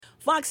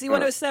Foxy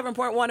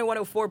 107.1 and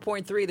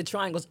 104.3, the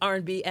Triangle's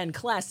R&B and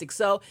Classic.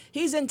 So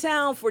he's in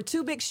town for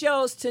two big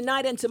shows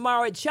tonight and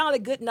tomorrow at Charlie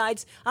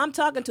Goodnights. I'm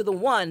talking to the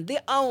one, the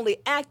only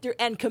actor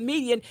and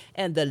comedian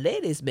and the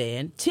ladies'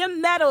 man, Tim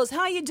Meadows.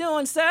 How you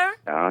doing, sir?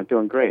 I'm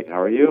doing great.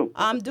 How are you?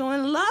 I'm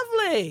doing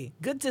lovely.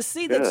 Good to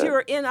see that you're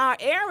in our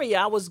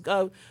area. I was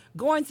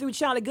going through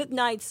Charlie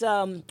Goodnight's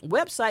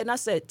website, and I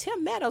said,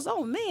 Tim Meadows,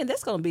 oh, man,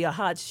 that's going to be a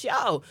hot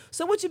show.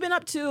 So what you been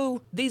up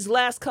to these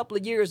last couple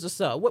of years or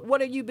so?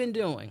 What have you been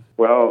doing?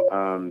 Well,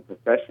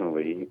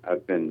 professionally,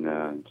 I've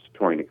been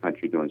touring the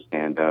country doing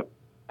stand-up.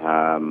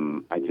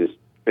 I just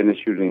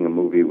finished shooting a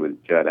movie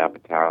with Judd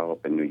Apatow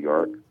up in New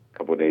York a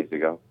couple of days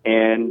ago.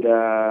 And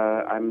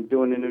I'm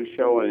doing a new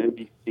show on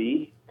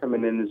NBC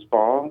coming in this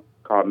fall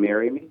called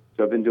Marry Me.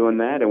 So I've been doing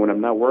that, and when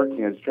I'm not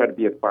working, I just try to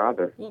be a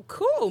father. Well,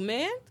 cool,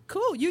 man.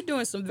 Cool. You're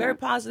doing some very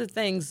positive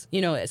things,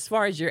 you know, as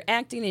far as your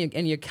acting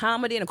and your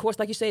comedy, and, of course,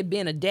 like you say,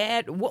 being a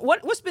dad.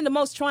 What's been the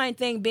most trying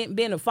thing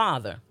being a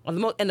father, and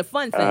the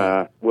fun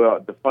thing? Well,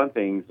 the fun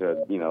things are,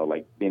 you know,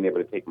 like being able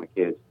to take my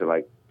kids to,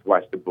 like,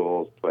 watch the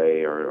Bulls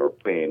play or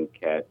playing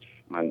catch.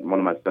 One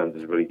of my sons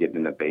is really getting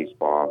into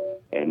baseball,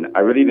 and I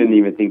really didn't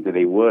even think that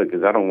they would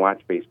because I don't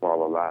watch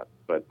baseball a lot.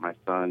 But my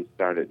son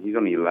he's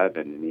only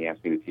 11, and he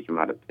asked me to teach him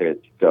how to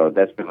pitch. So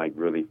that's been, like,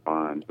 really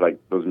fun. Like,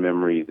 those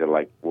memories that,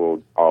 like,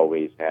 we'll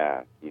always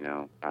have, you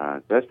know.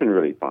 So that's been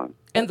really fun.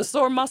 And the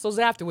sore muscles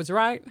afterwards,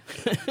 right?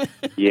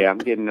 Yeah, I'm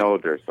getting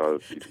older,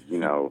 so, you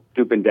know,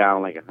 stooping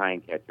down like a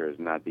hind catcher is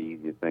not the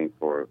easiest thing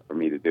for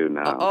me to do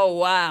now. Oh,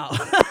 wow.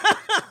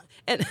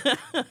 And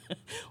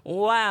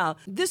wow.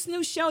 This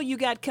new show you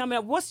got coming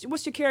up, what's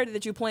your character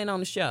that you're playing on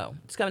the show?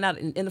 It's coming out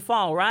in the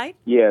fall, right?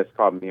 Yeah, it's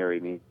called Marry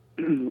Me.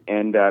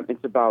 And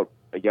it's about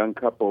a young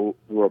couple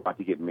who are about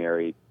to get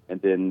married,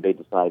 and then they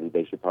decided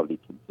they should probably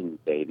continue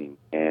dating.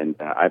 And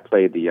I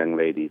played the young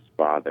lady's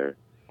father.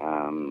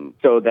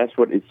 So that's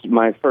what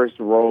my first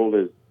role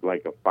is,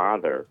 like a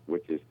father,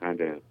 which is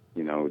kind of,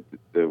 you know,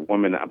 the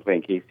woman I'm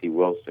playing, Casey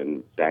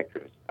Wilson, this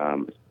actress.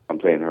 I'm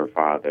playing her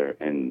father,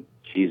 and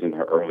she's in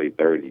her early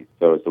 30s.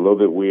 So it's a little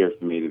bit weird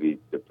for me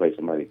to play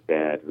somebody's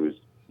dad who's,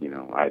 you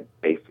know, I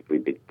basically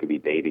could be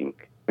dating.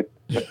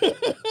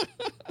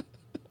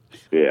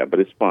 Yeah, but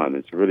it's fun.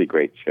 It's a really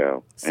great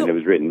show. And it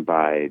was written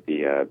by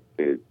the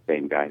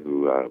same guy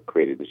who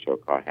created the show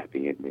called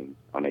Happy Endings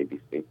on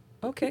ABC.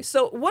 Okay,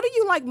 so what do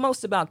you like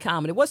most about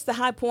comedy? What's the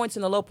high points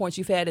and the low points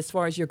you've had as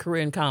far as your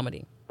career in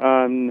comedy?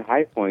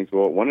 High points.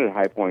 Well, one of the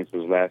high points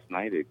was last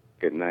night at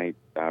Goodnight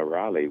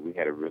Raleigh. We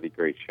had a really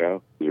great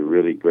show. It was a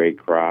really great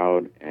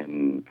crowd,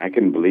 and I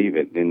couldn't believe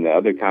it. And the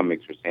other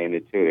comics were saying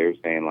it too. They were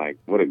saying, like,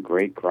 what a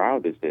great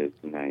crowd this is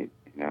tonight.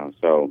 You know,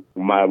 so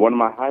one of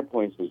my high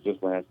points was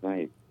just last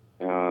night.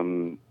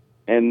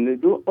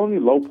 And the only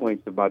low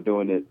points about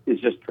doing it is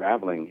just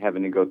traveling,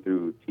 having to go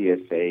through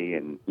TSA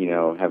and, you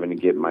know, having to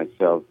get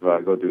myself,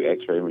 go through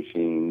x-ray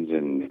machines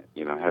and,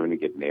 you know, having to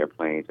get in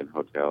airplanes and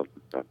hotels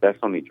and stuff. That's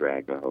only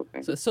drag, the whole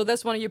thing. So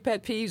that's one of your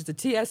pet peeves, the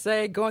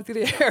TSA, going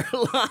through the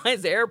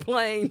airlines, the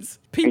airplanes,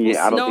 people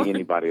Yeah, I don't snoring. think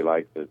anybody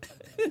likes it.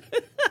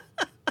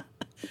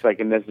 It's like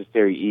a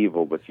necessary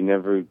evil, but you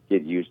never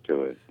get used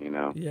to it, you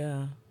know?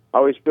 Yeah. I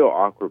always feel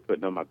awkward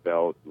putting on my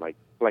belt, like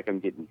I'm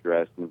getting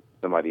dressed in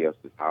somebody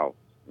else's house.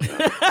 You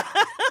know?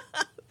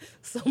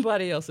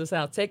 Somebody else's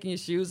house, taking your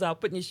shoes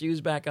off, putting your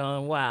shoes back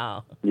on.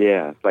 Wow.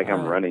 Yeah, it's like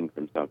I'm running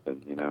from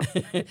something, you know.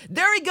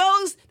 There he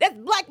goes.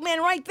 That black man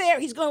right there.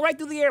 He's going right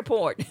through the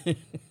airport.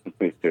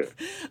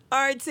 All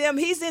right, Tim,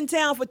 he's in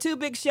town for two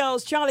big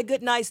shows, Charlie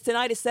Goodnights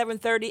tonight at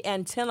 7:30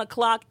 and 10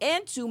 o'clock,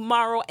 and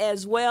tomorrow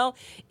as well.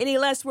 Any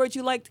last words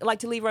you'd like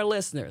to leave our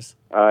listeners?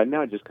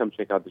 No, just come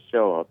check out the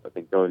show. I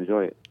think they'll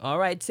enjoy it. All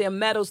right, Tim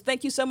Meadows,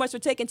 thank you so much for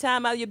taking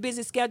time out of your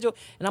busy schedule,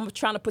 and I'm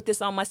trying to put this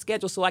on my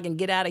schedule so I can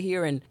get out of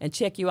here and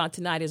check you out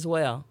tonight as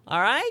well. All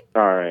right?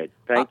 All right.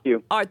 Thank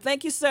you. All right,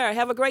 thank you, sir.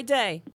 Have a great day.